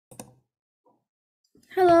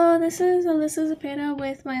Hello, this is Alyssa Zepeda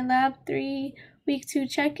with my Lab 3 Week 2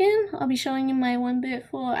 check-in. I'll be showing you my 1-bit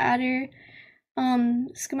full adder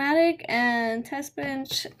schematic and test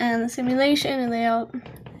bench and the simulation and layout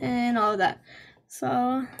and all of that.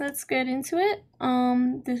 So let's get into it.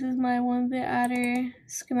 This is my 1-bit adder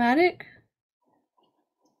schematic.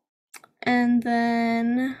 And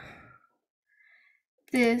then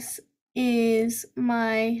this is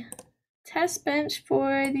my test bench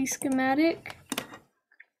for the schematic.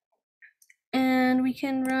 And we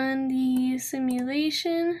can run the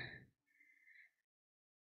simulation.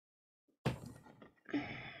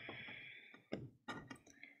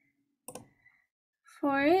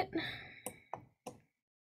 For it.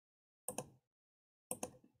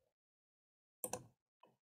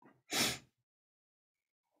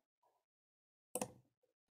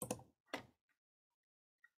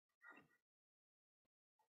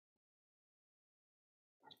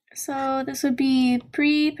 So this would be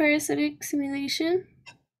pre-parasitic simulation.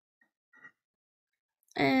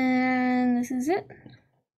 And this is it.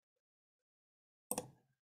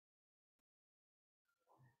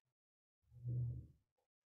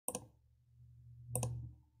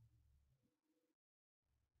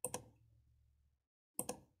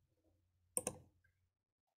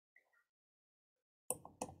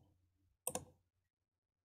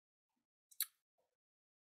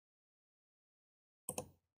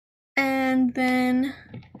 And then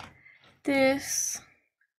this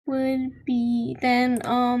would be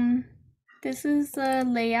this is the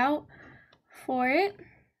layout for it,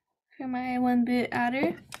 for my 1-bit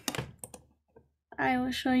adder. I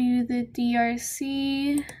will show you the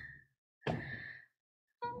DRC,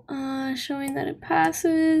 showing that it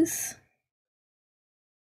passes.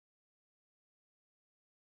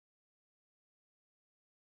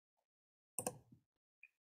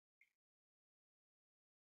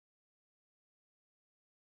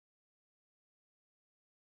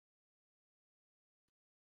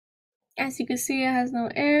 As you can see, it has no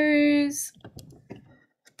errors.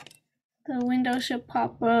 The window should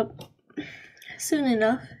pop up soon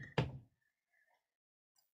enough.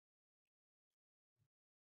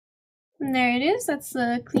 And there it is. That's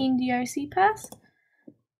the clean DRC pass.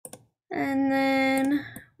 And then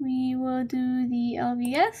we will do the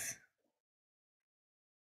LVS.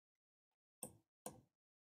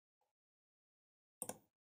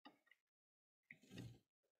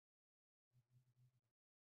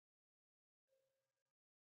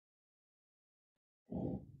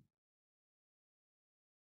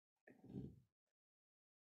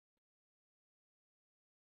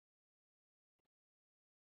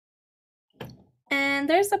 And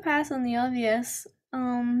there's the pass on the LVS,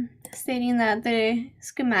 stating that the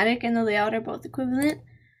schematic and the layout are both equivalent.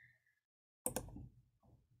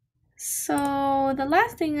 So the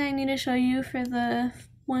last thing I need to show you for the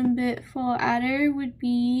 1-bit full adder would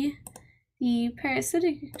be the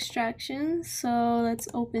parasitic extraction. So let's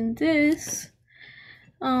open this.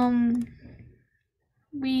 I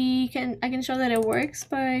can show that it works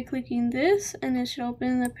by clicking this, and it should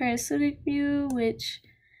open the parasitic view, which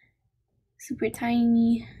is super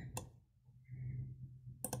tiny.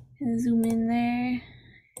 And zoom in there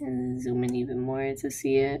and zoom in even more to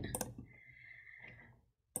see it.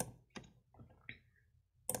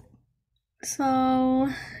 So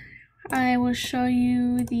I will show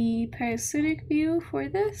you the parasitic view for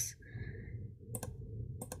this.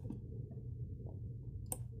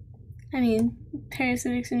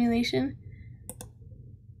 Parasitic simulation.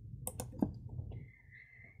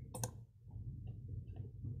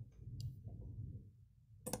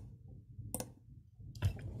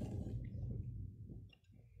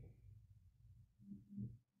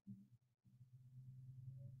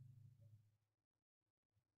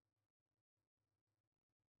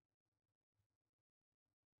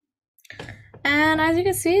 And as you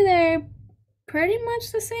can see, they're pretty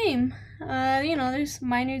much the same. There's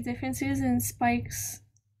minor differences in spikes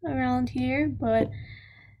around here, but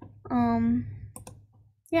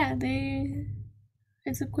yeah,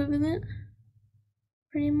 it's equivalent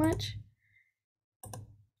pretty much.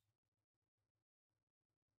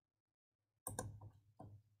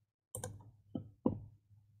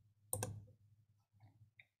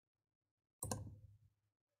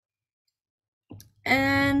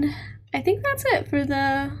 And I think that's it for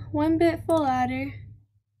the 1-bit full adder.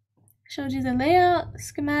 Showed you the layout,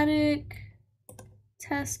 schematic,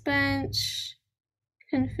 test bench,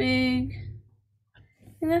 config,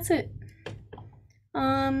 and that's it.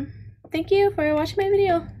 Thank you for watching my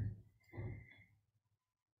video.